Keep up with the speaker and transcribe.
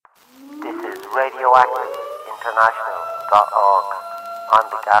radioactiveinternational.org. I'm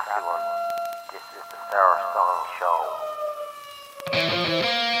the gassy one. This is the Sour Song Show.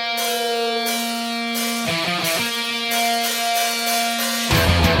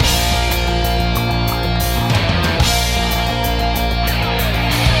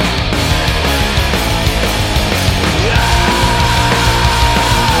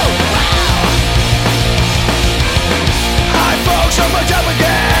 So much up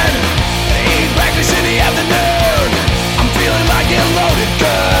again. Eat breakfast in the afternoon. I'm feeling like a loaded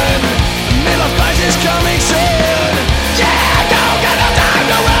gun. The middle crisis coming soon. Yeah, I don't got no time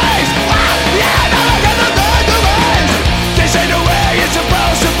to waste. Yeah, I don't got no time to waste. This ain't the way it's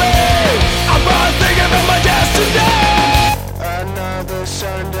supposed to be. I'm born thinking about my destiny. Another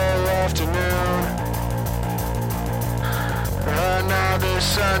Sunday afternoon. Another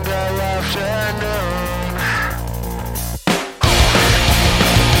Sunday afternoon.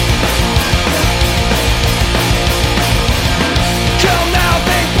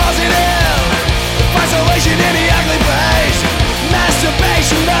 Isolation in the ugly face.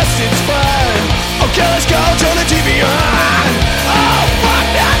 Masturbation, thus it's fun. Okay, let's go, turn the TV on. Oh, fuck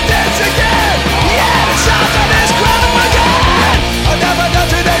not this again. Yeah, the sounds of this crowd again. I'll never know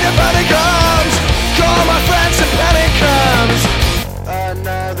today the panic comes. Call my friends, the panic comes.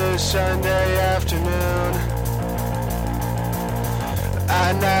 Another Sunday afternoon.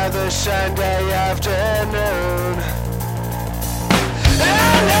 Another Sunday afternoon.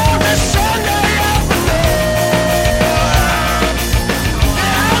 Another Sunday.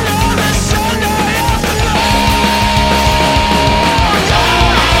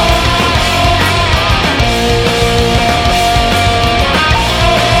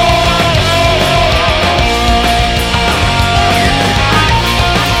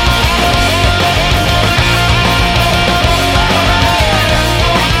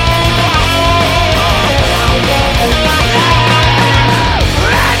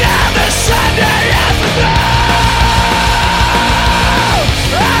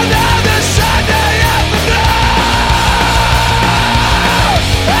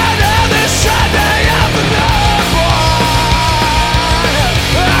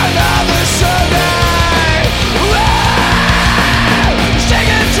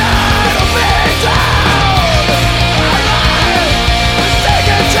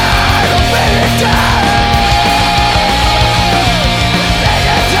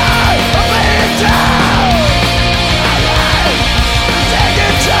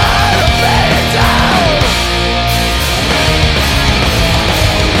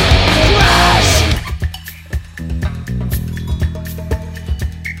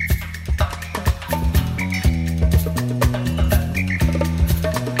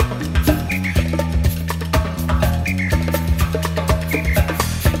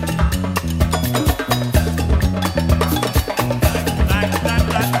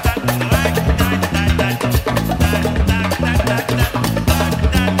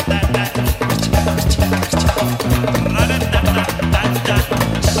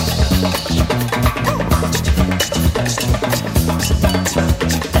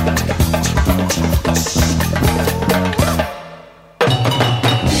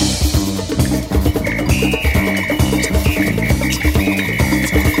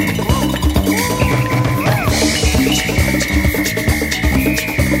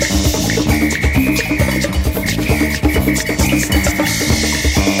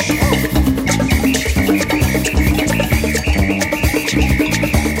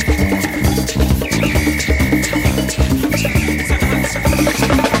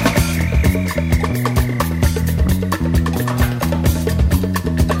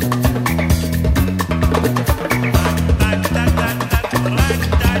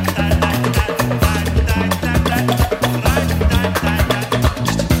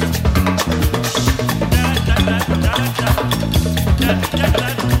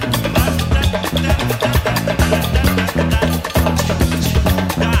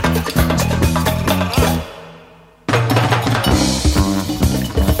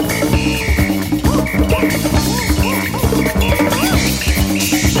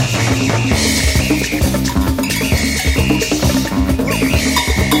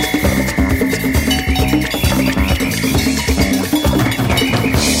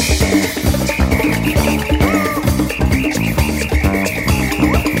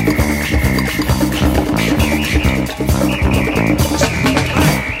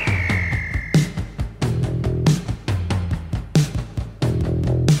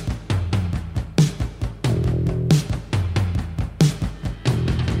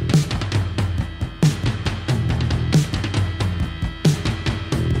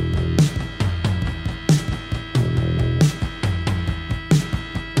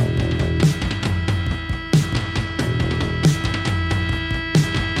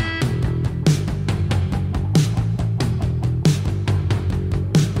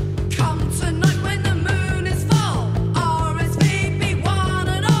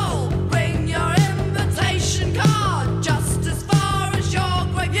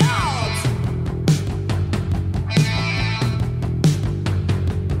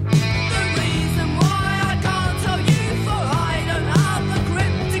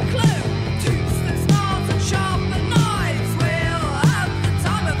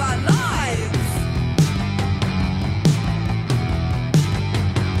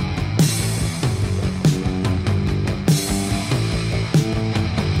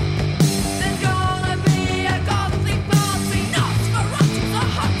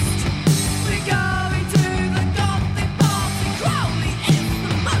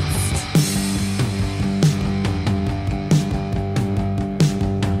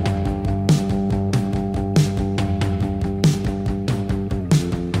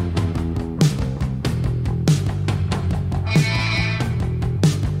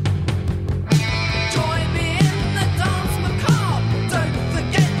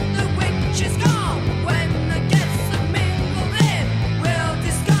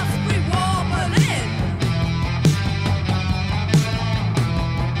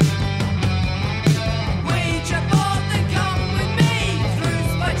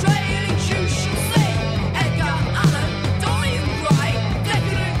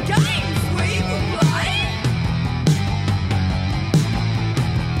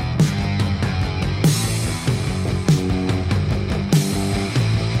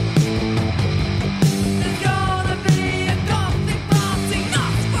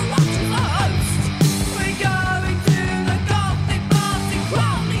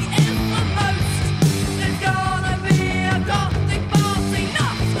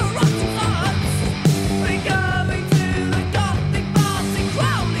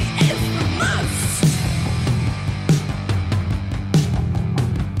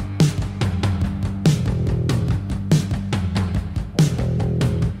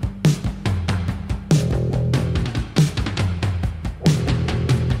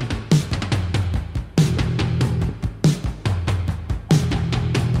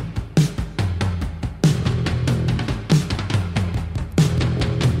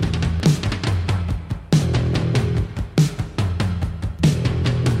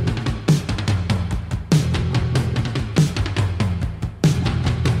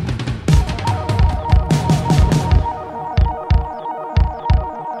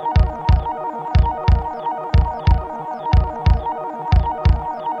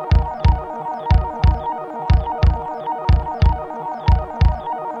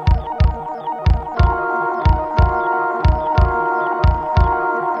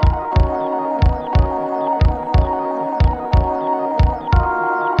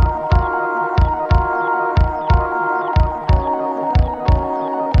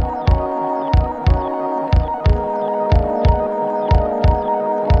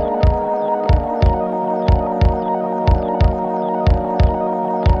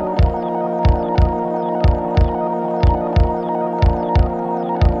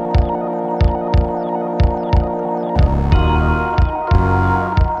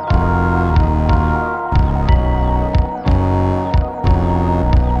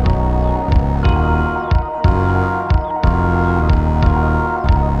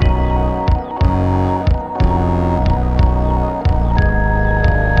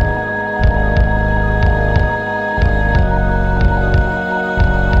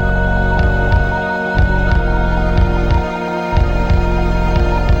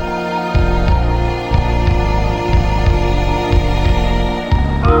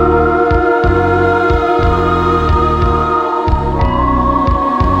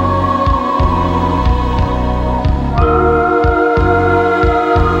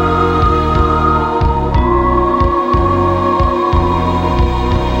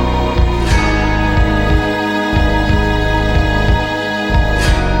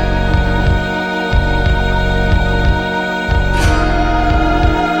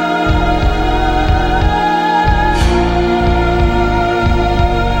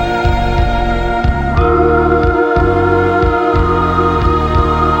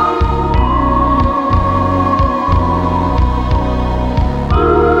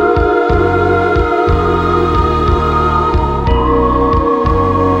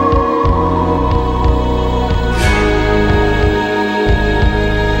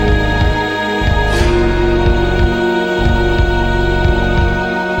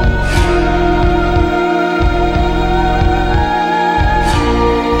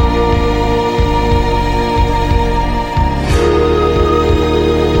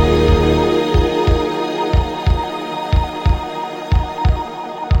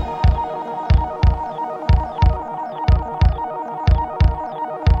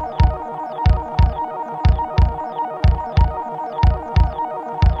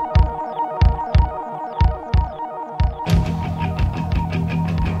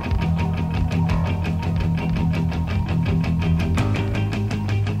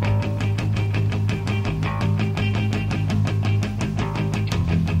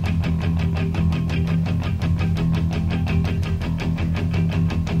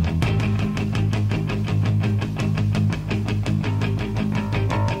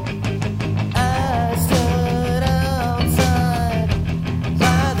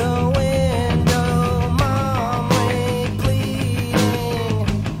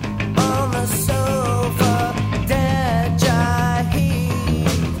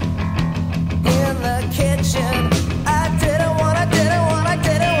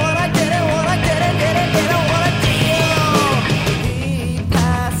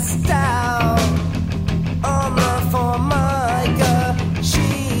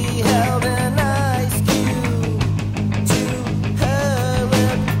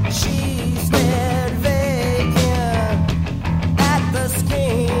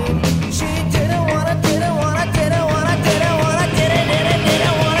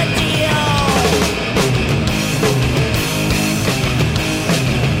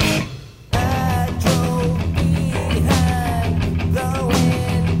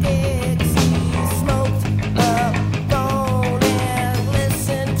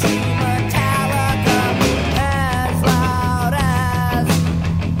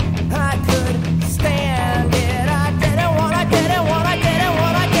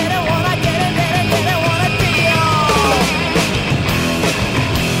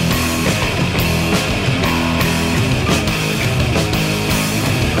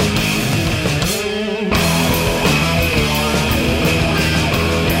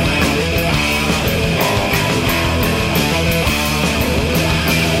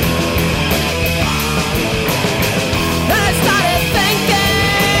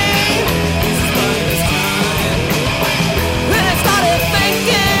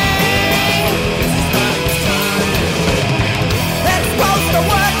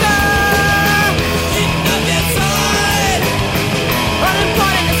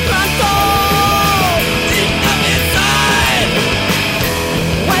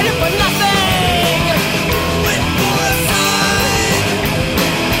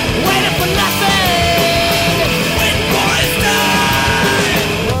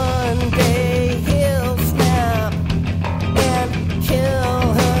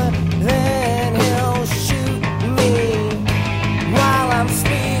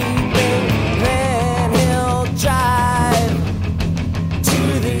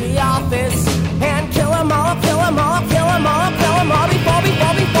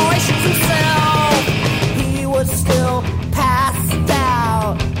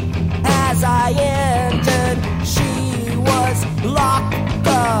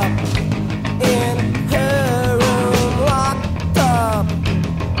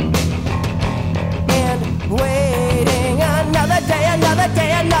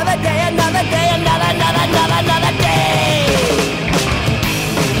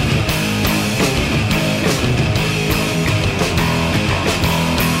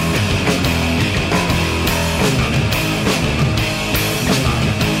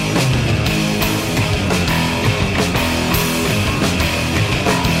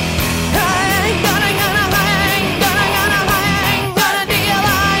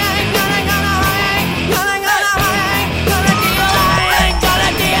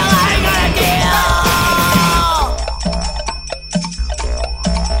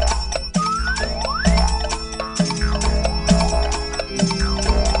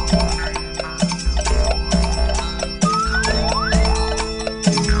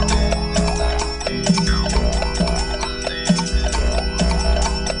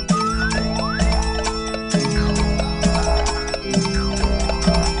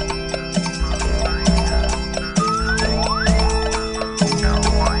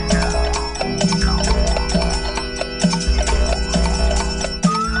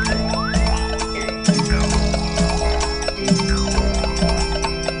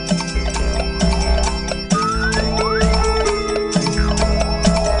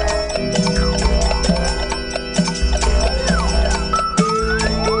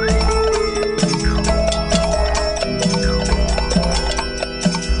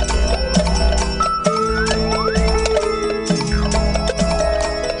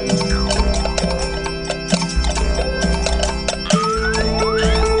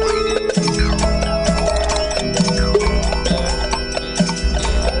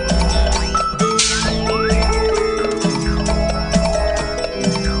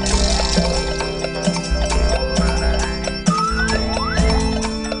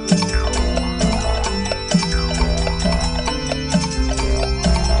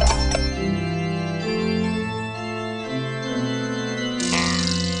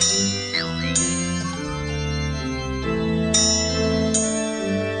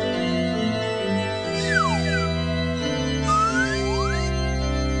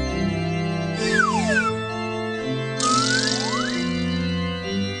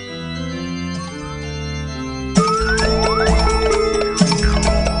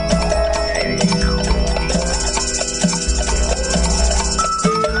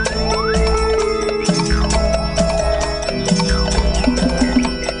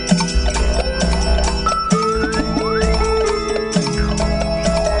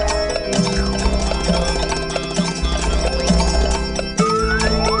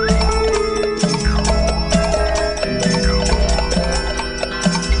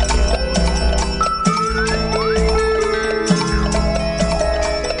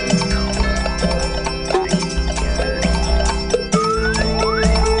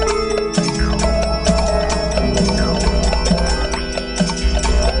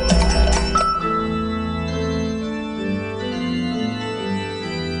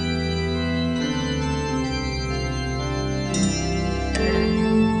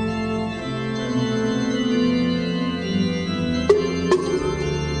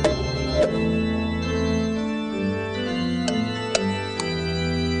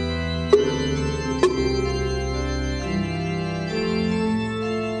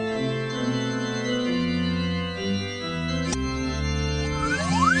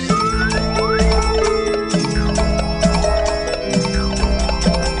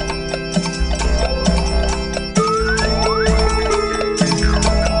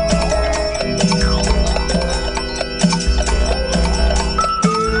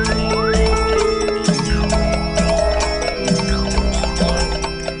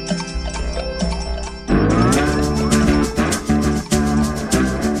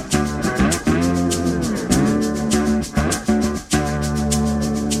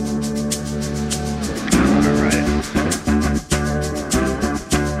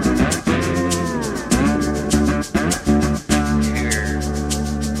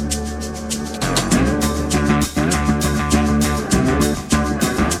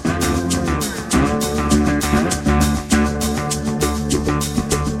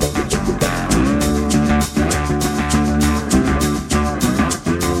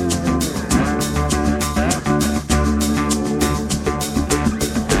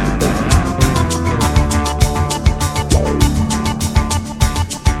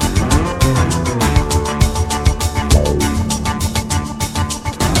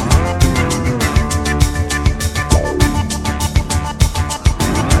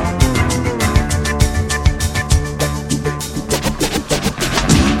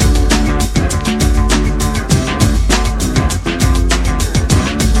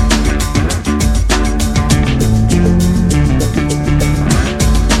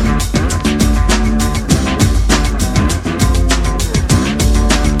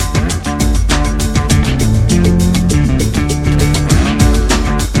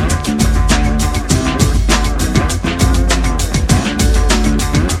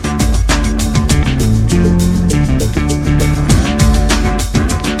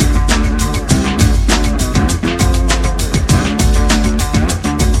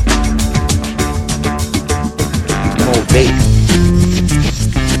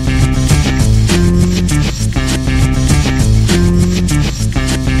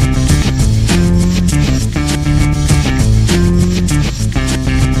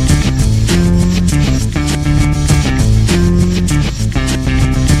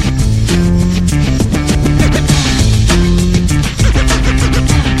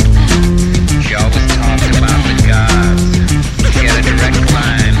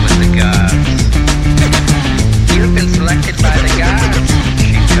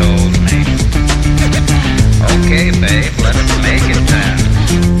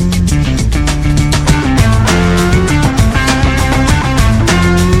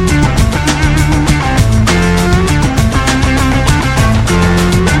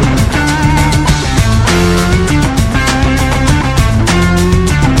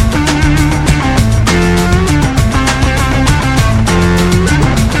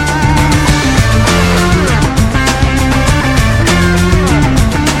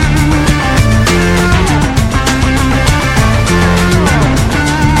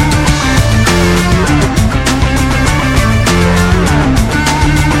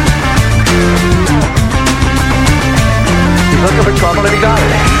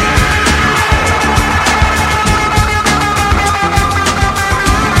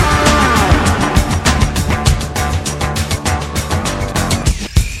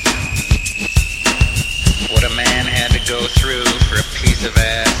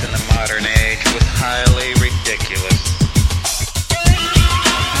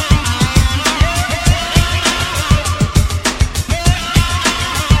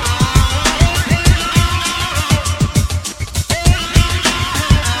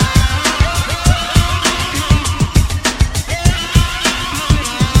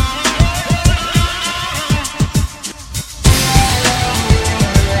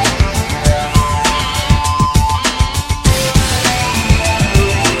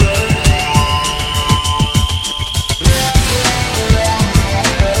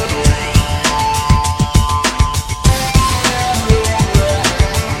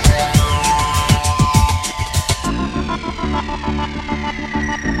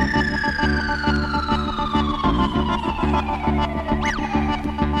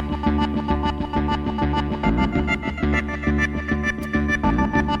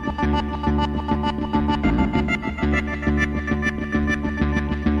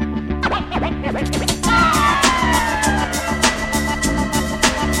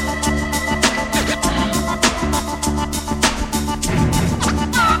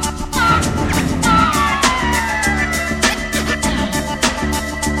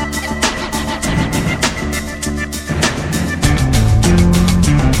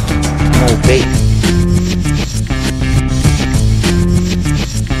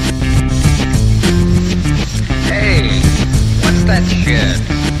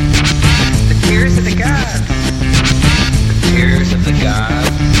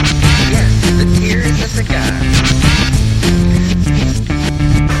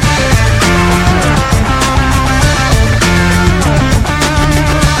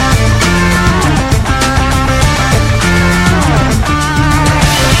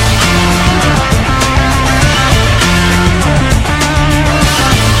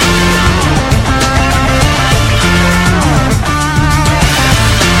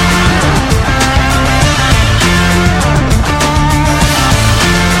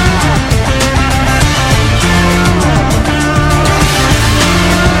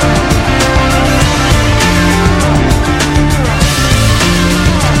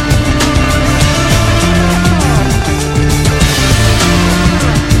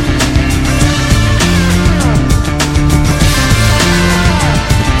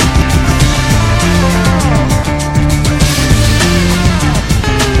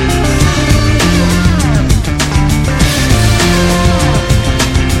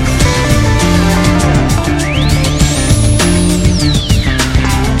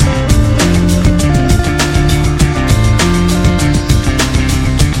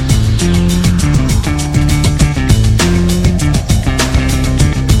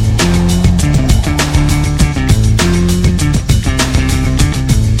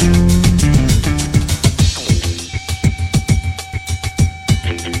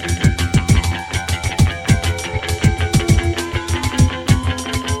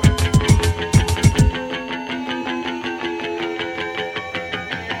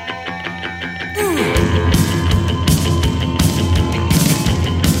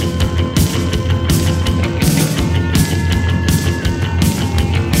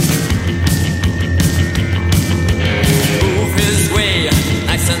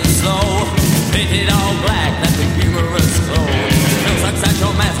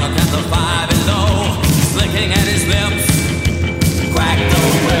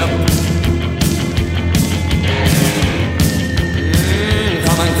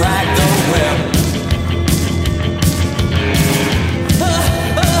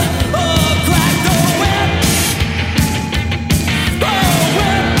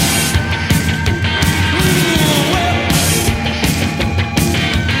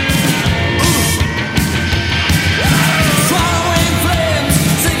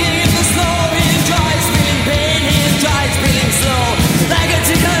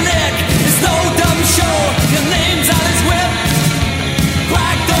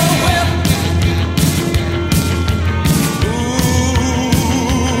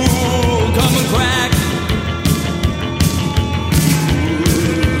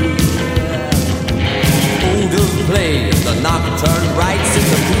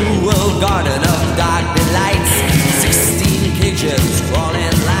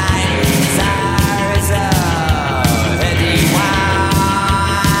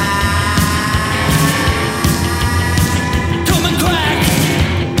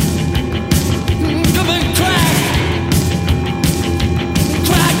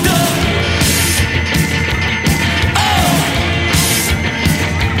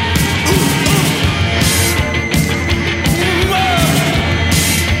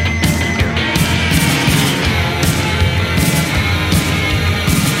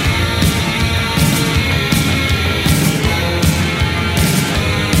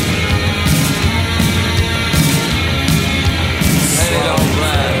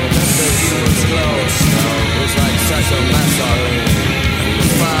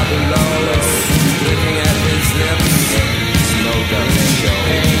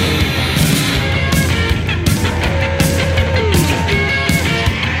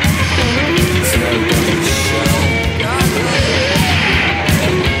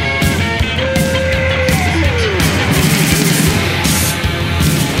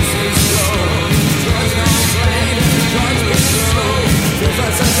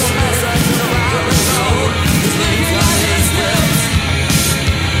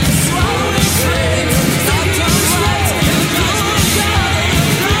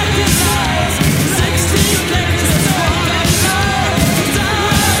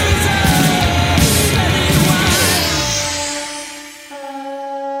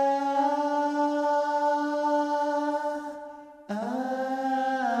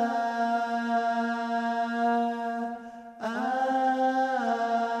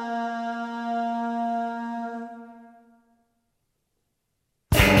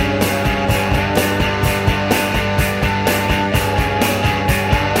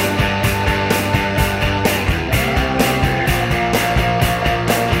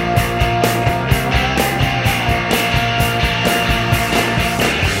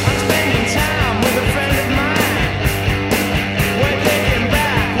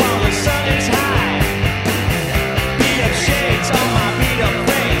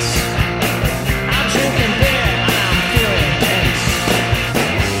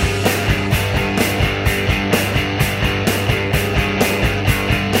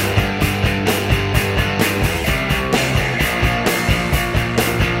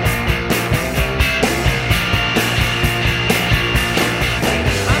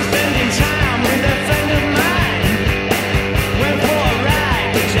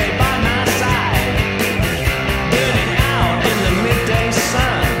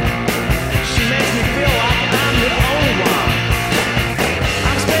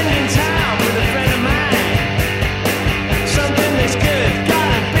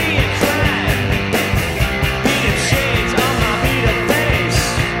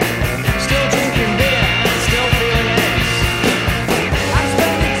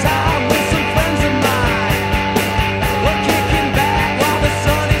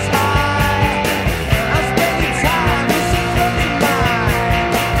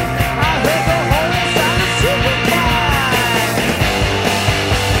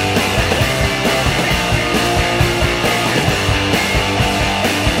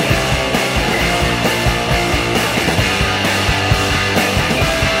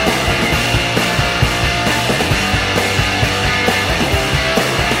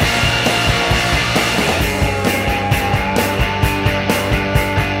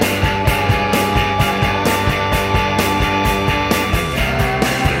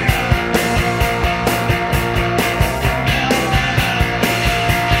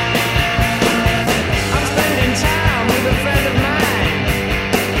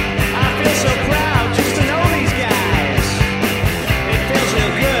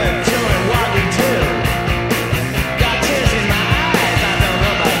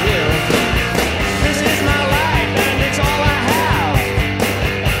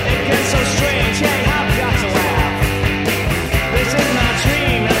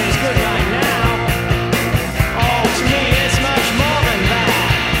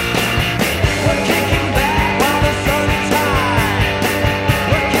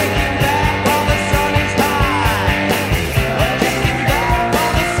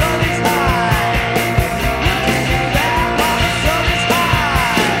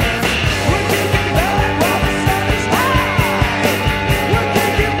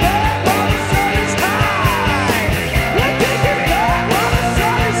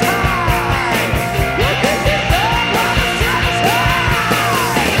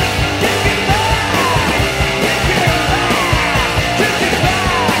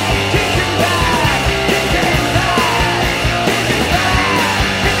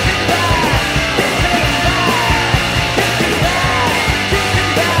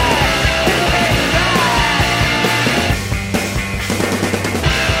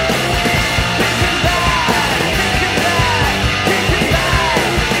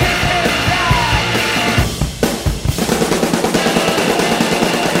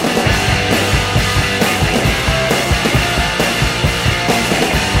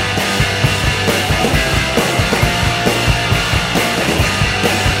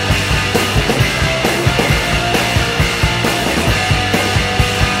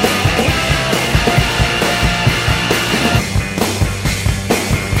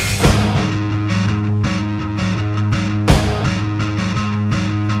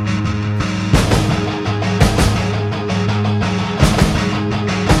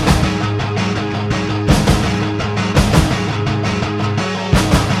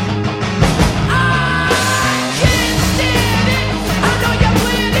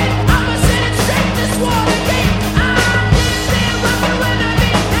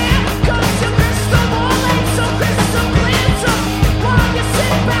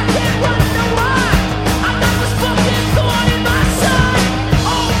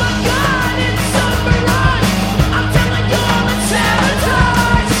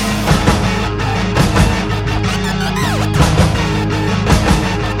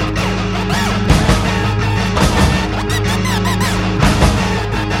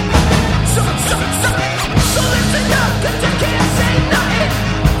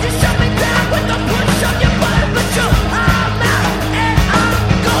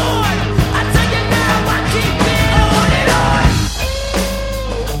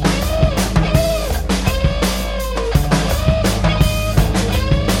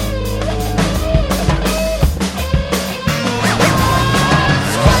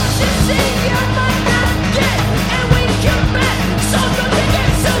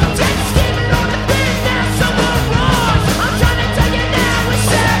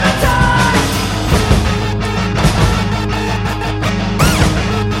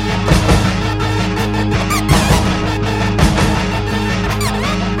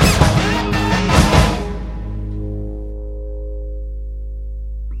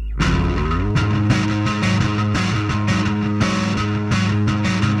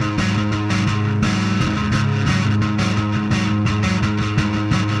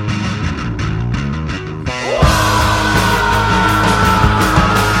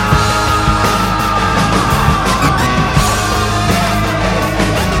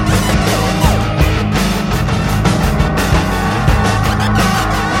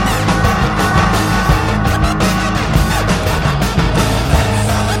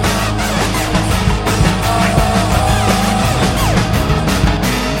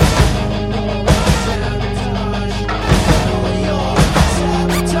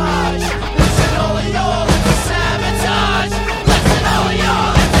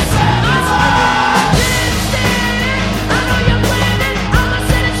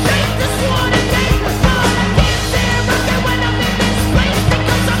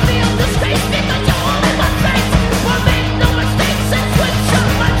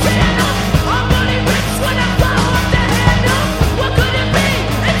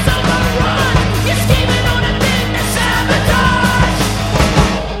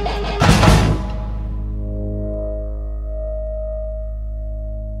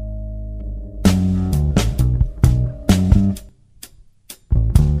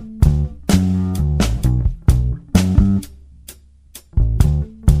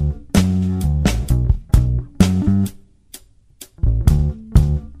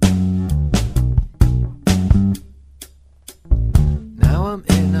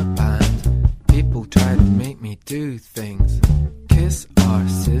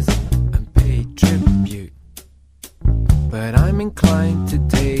 inclined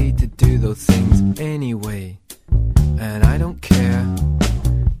today to do those things anyway. And I don't care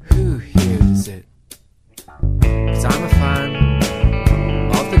who hears it. 'Cause I'm a fan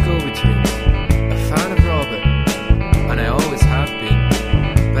of the Go-Betweens, a fan of Robert, and I always have been.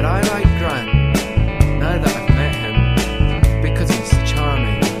 But I like Grant, now that I've met him, because he's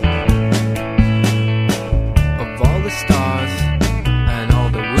charming. Of all the stars, and all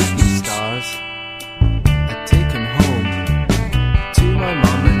the would-be stars, I'd take him home to my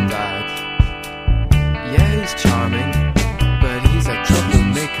mum and dad. Yeah, he's charming, but he's a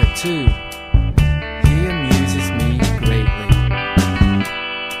troublemaker too. He amuses me greatly.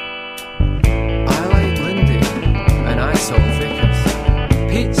 I like Lindy, and I saw Vickers.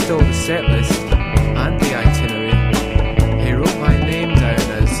 Pete stole the set list and the itinerary. He wrote my name down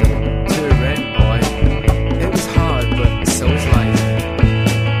as a tour rent boy. It was hard, but so is life.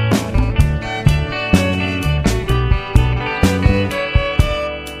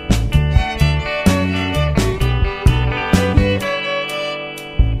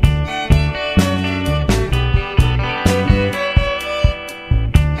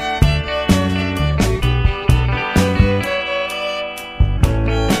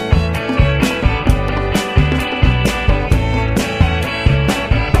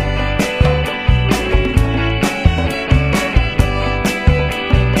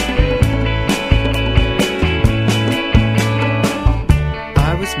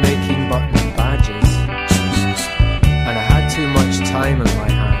 I was making button badges, and I had too much time on my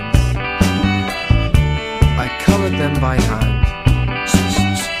hands. I coloured them by hand.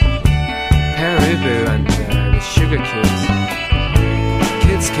 Perubu and the Sugar Kids.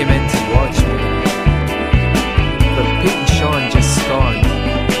 Kids came in to watch me, but Pete and Sean just scorned,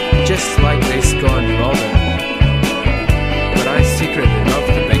 just like they scorned Robert. But I secretly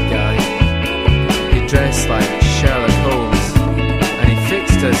loved the big guy. He dressed like Sherlock Holmes, and he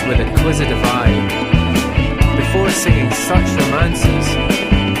fixed us with inquisitive eye. Before singing such romances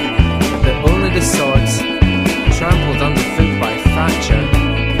that only the sods trampled underfoot by Thatcher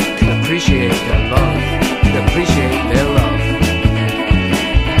could appreciate their love, could appreciate their love.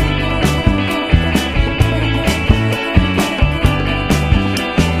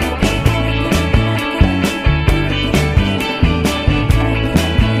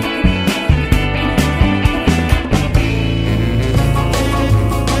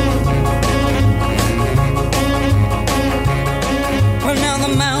 Well, now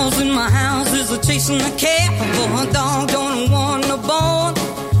the mouse in my house is chasing the cat. For a dog don't want no bone.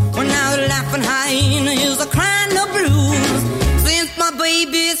 Well, now the laughing hyena is a crying the blues. Since my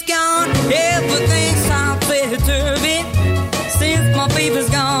baby's gone, everything's topsy-turvy. Since my baby's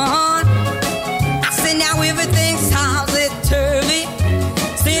gone, I say now everything's topsy-turvy.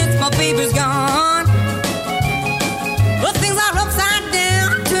 Since my baby's gone, well, things are upside down,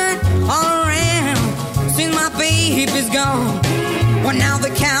 turned all around. Since my baby's gone. Well, now the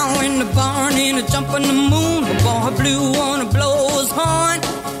cow in the barn and a jump in the moon. The boy blue wanna blow his horn.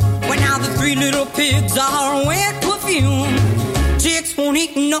 Well, now the three little pigs are wet perfume. Chicks won't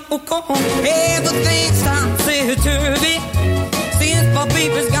eat no corn. Everything's topsy-turvy since my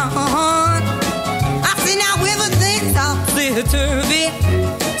baby's gone. I see now everything's topsy-turvy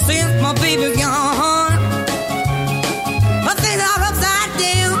since my baby's gone. But things are upside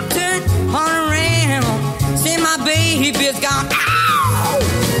down, turned all around. See my baby's gone.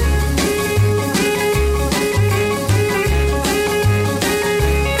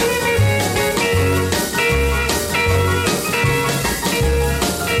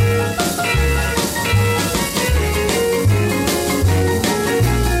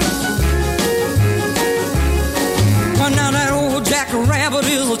 Rabbit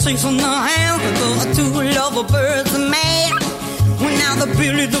is chasing the hound. The two lovebirds are mad. Well, now the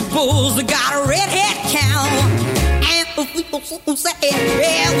Billy the Bulls got a redhead cow. And people so sad,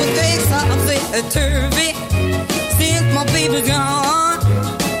 everything's topsy-turvy since my baby's gone.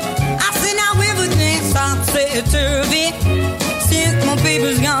 I say now everything's topsy-turvy since my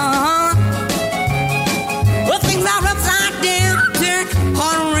baby's gone. Well, things are upside down, turned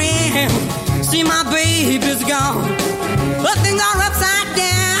all around. See my baby's gone. Well, things are upside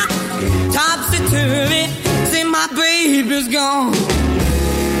down, topsy-turvy. See my baby's gone.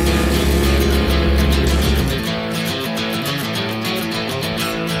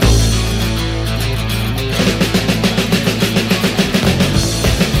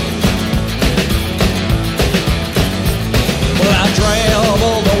 Well, I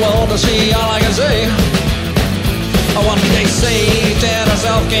traveled the world to see all I can see. One day Satan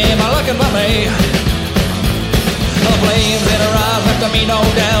herself came a-looking for me. The flames in her eyes left me no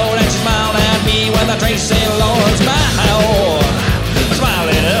doubt, and she smiled at me with a Tracy Lords smile.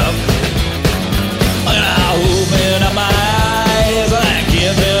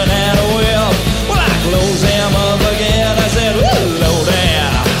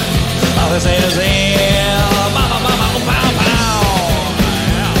 this is it. Mama, mama, oh, pow, pow.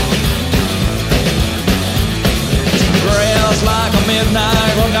 Dressed like a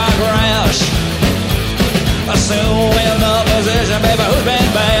midnight rock crash. Soon in the position, baby, who's been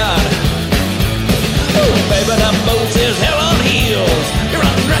bad? Ooh, baby, them boots is hell on heels. You're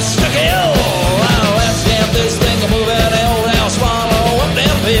undressed to kill. Well, let's get this thing moving. Now swallow up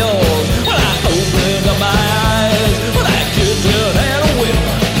them pills. Well, I opened up my eyes. Well, I couldn't have a whip.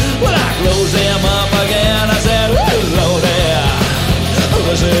 Well, I closed them up again. I said, hello there.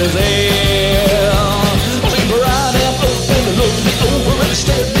 This is it. Well, she brought them open and looked me over and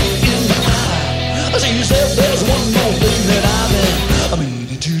stared me in the eye. She said, there's one more thing that I'm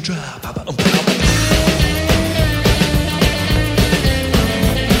meaning to try.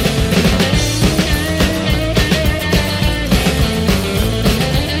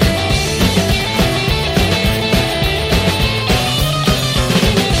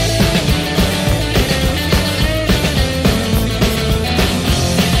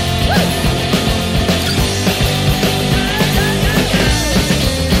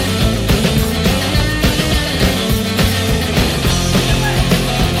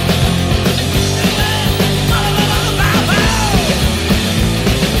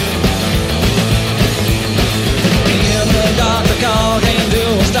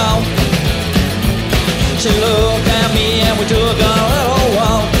 She looked at me and we took a little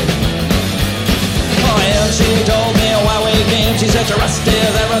walk. Oh, and she told me why we came. She said, trust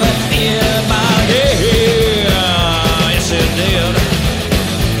is everything in my game. Yes, it did.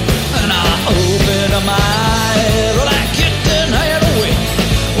 And I opened up my eyes. Well, I kicked and had a whip.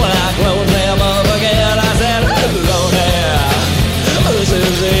 When I closed them up again, I said, hello there. This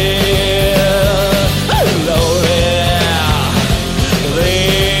is it. Hello there.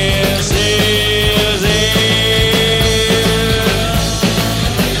 This is it.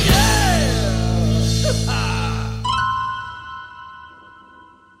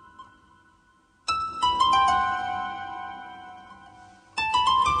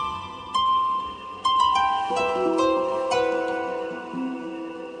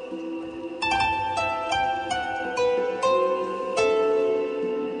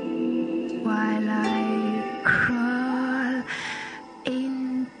 While I crawl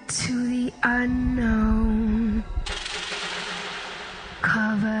into the unknown,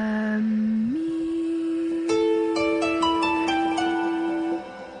 cover me.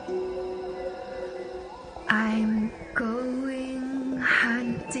 I'm going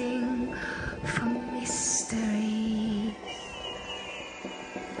hunting for mystery.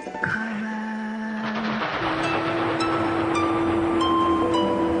 Cover me.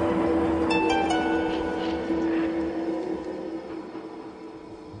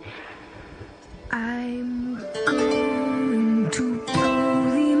 I'm going to prove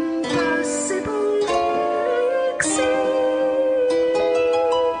the impossible exists.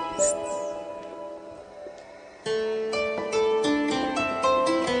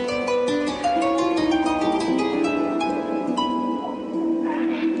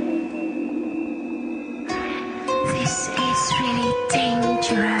 This is really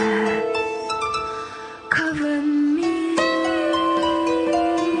dangerous. Cover me.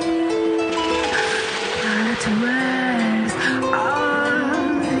 Not worth all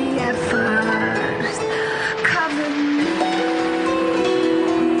the effort. Cover me.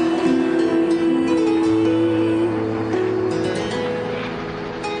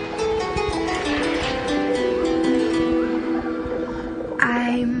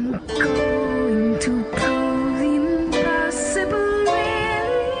 I'm going to prove the impossible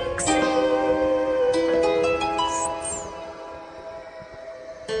really exists.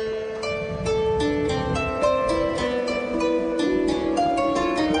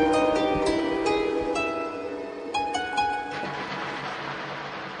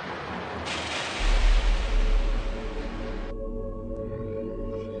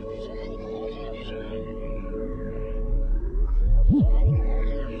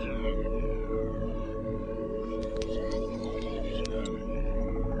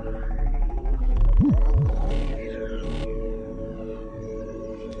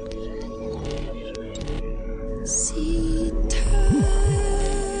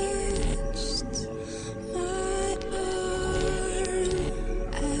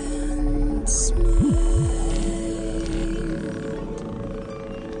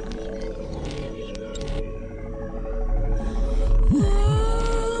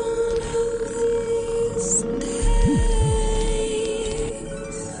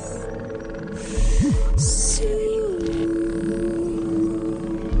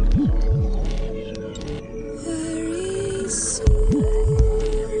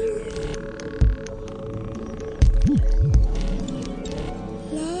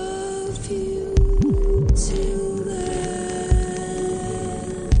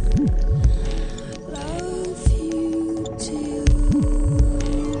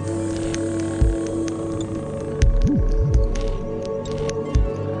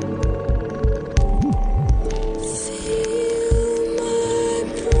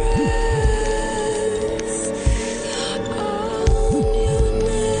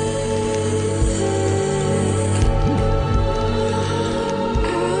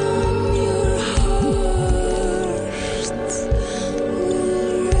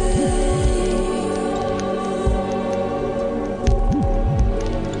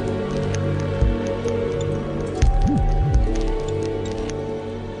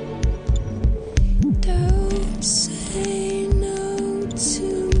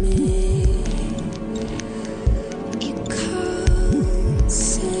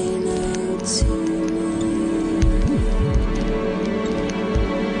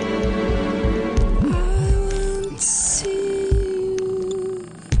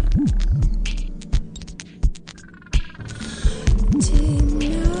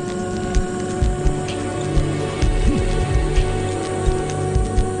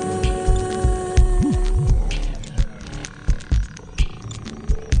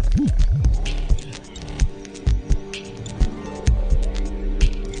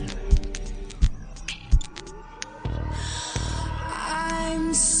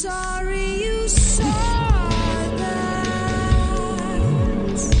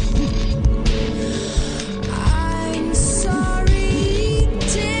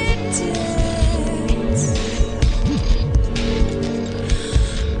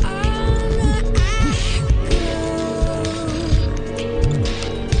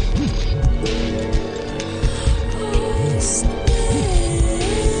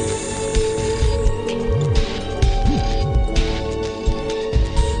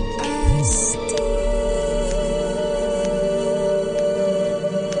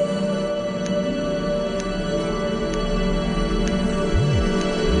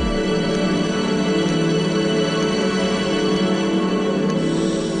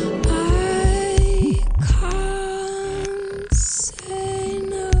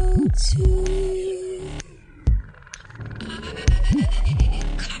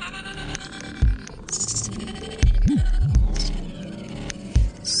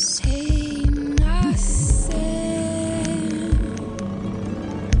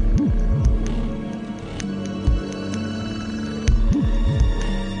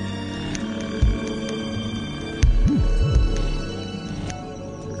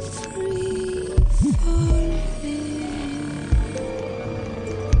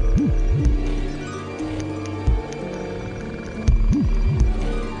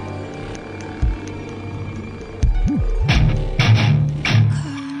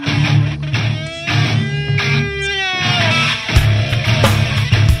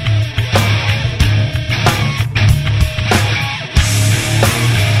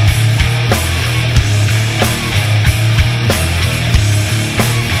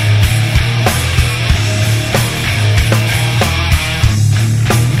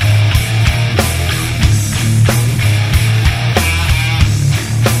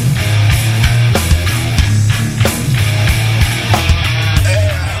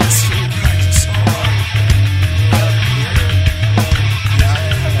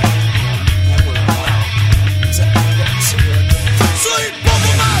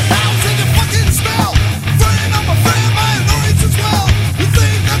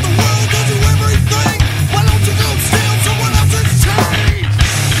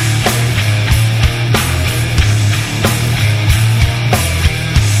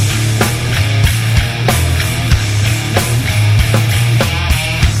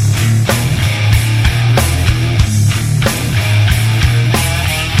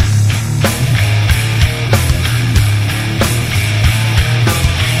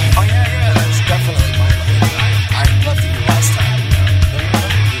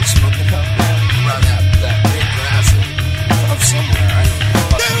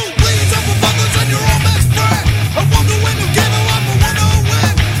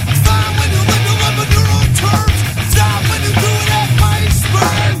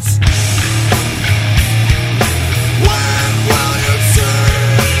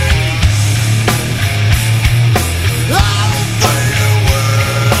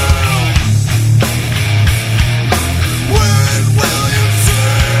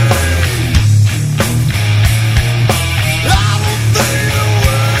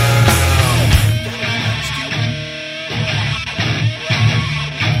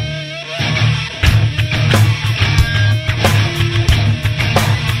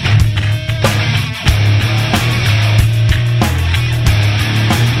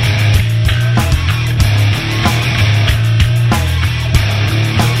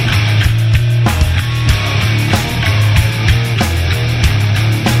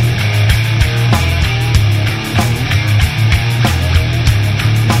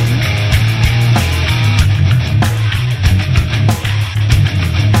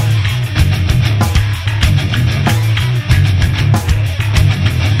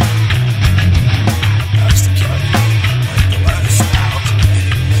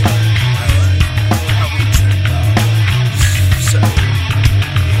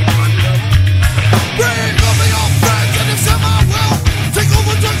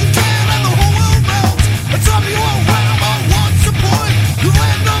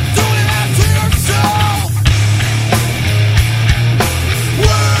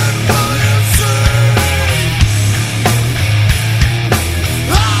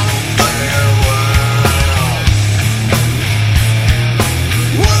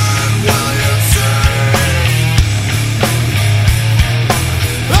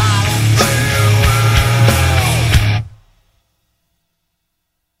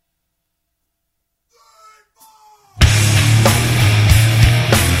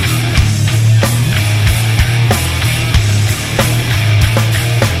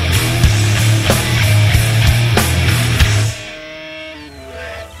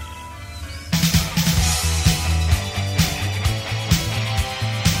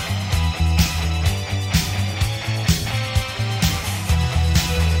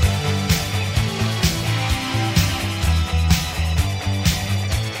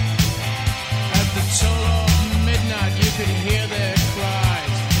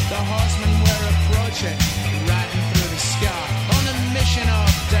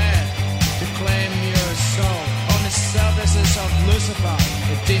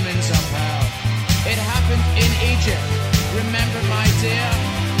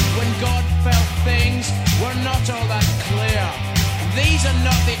 are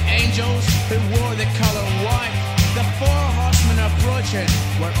not the angels who wore the color white. The four horsemen approaching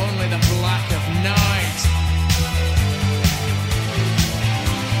were only the black of night.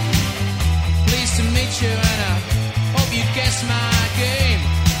 Pleased to meet you, and I hope you guess my game.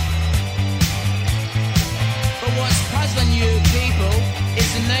 But what's puzzling you people is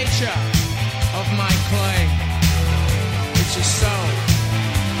the nature of my claim. It's your soul.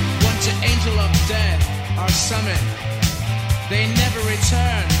 Once an angel of death are summoned, they never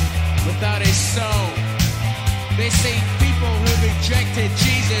return without a soul. They say people who rejected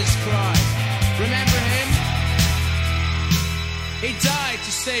Jesus Christ. Remember him? He died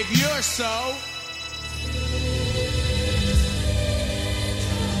to save your soul.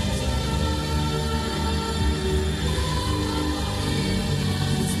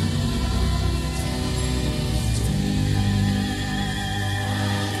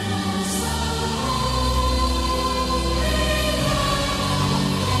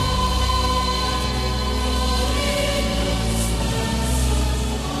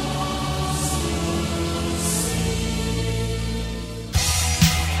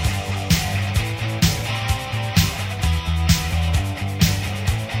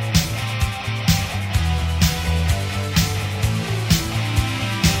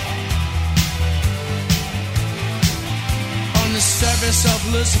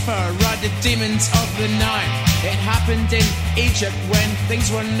 Of Lucifer, right, the demons of the night. It happened in Egypt when things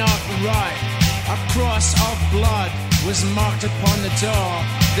were not right. A cross of blood was marked upon the door.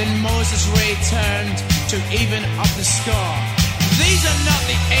 Then Moses returned to even up the score. These are not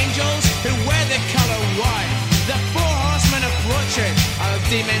the angels who wear the color white. The four horsemen approaching are the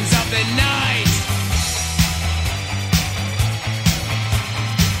demons of the night.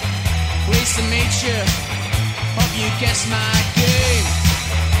 Pleased to meet you. Hope you guess my game.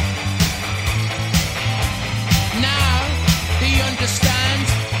 Now, do you understand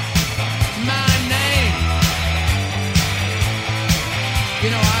my name? You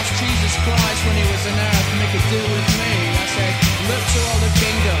know, I asked Jesus Christ when he was on earth to make a deal with me. I said, look to all the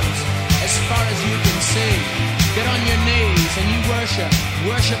kingdoms as far as you can see. Get on your knees and you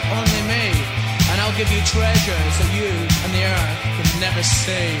worship only me. And I'll give you treasures that you and the earth can never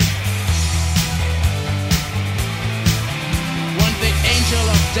see. The angel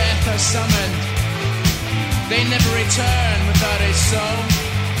of death are summoned. They never return without a soul.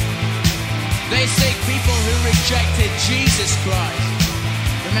 They seek people who rejected Jesus Christ.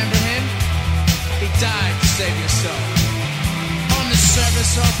 Remember him? He died to save your soul. On the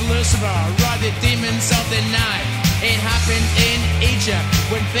service of Lucifer, right, the demons of the night. It happened in Egypt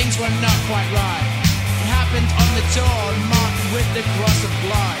when things were not quite right. It happened on the door marked with the cross of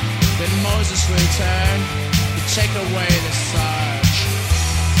blood. Then Moses returned to take away the surge.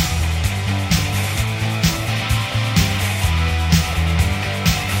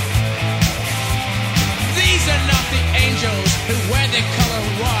 These are not the angels who wear the color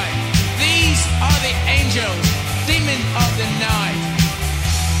white. These are the angels, demons of the night.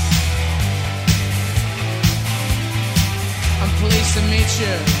 I'm pleased to meet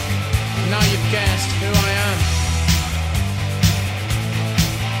you. Now you've guessed who I am.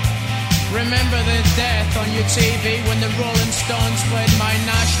 Remember the death on your TV when the Rolling Stones played my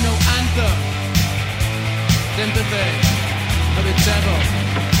national anthem? Sympathy for the devil.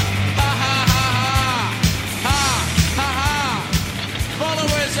 Ha ha ha ha! Ha ha ha!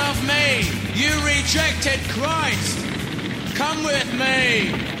 Followers of me, you rejected Christ. Come with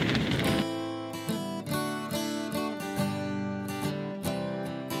me.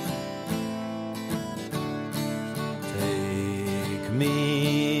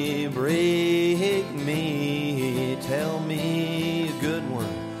 Break me, tell me a good one,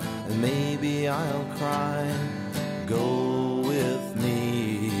 and maybe I'll cry. Go with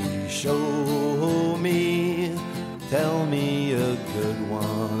me, show me, tell me a good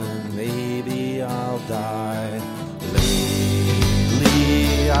one, and maybe I'll die.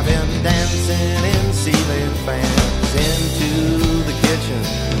 Lately I've been dancing in ceiling fans, into the kitchen,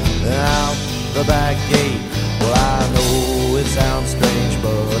 out the back gate. Well, I know it sounds strange,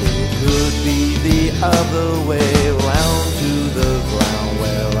 but it could be the other way round to the ground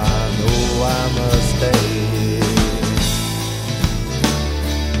where I know I must stay.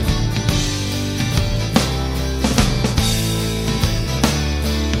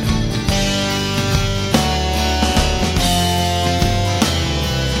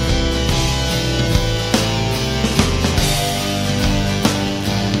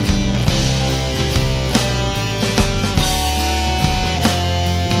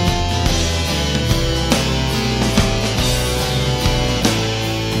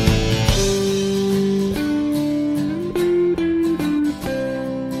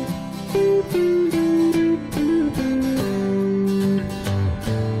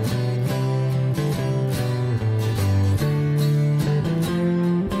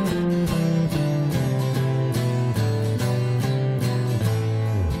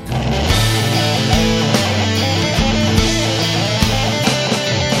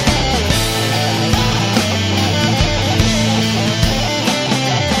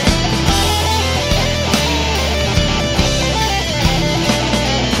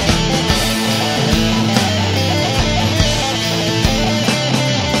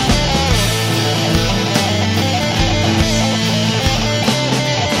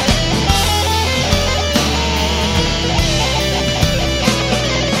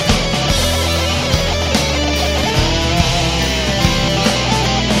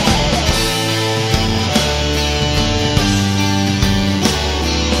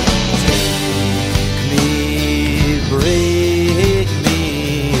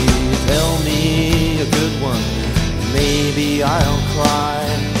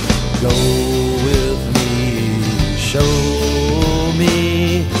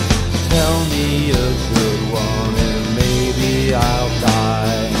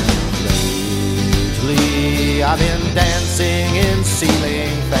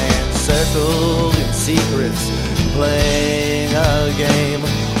 playing a game.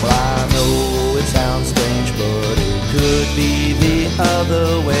 Well, I know it sounds strange, but it could be the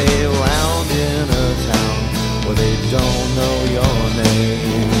other way around in a town where they don't know your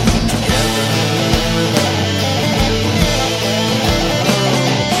name.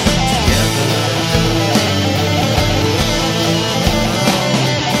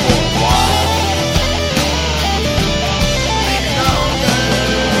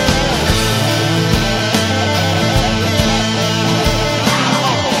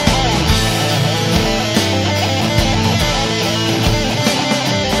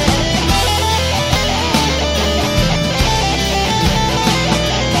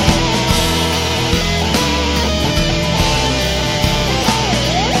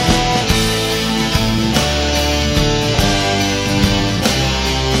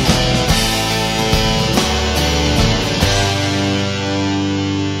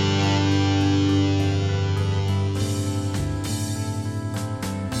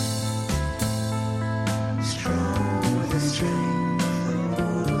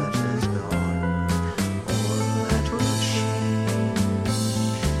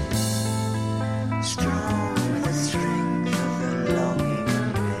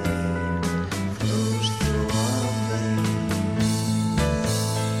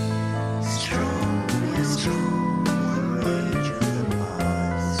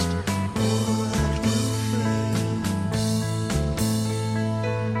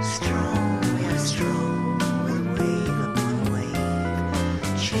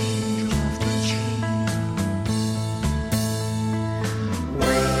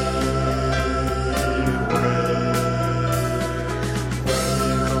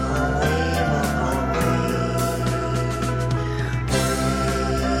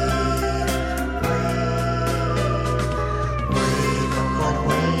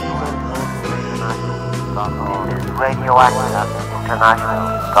 Radioactive International.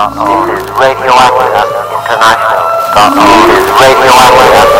 This is Radioactive International.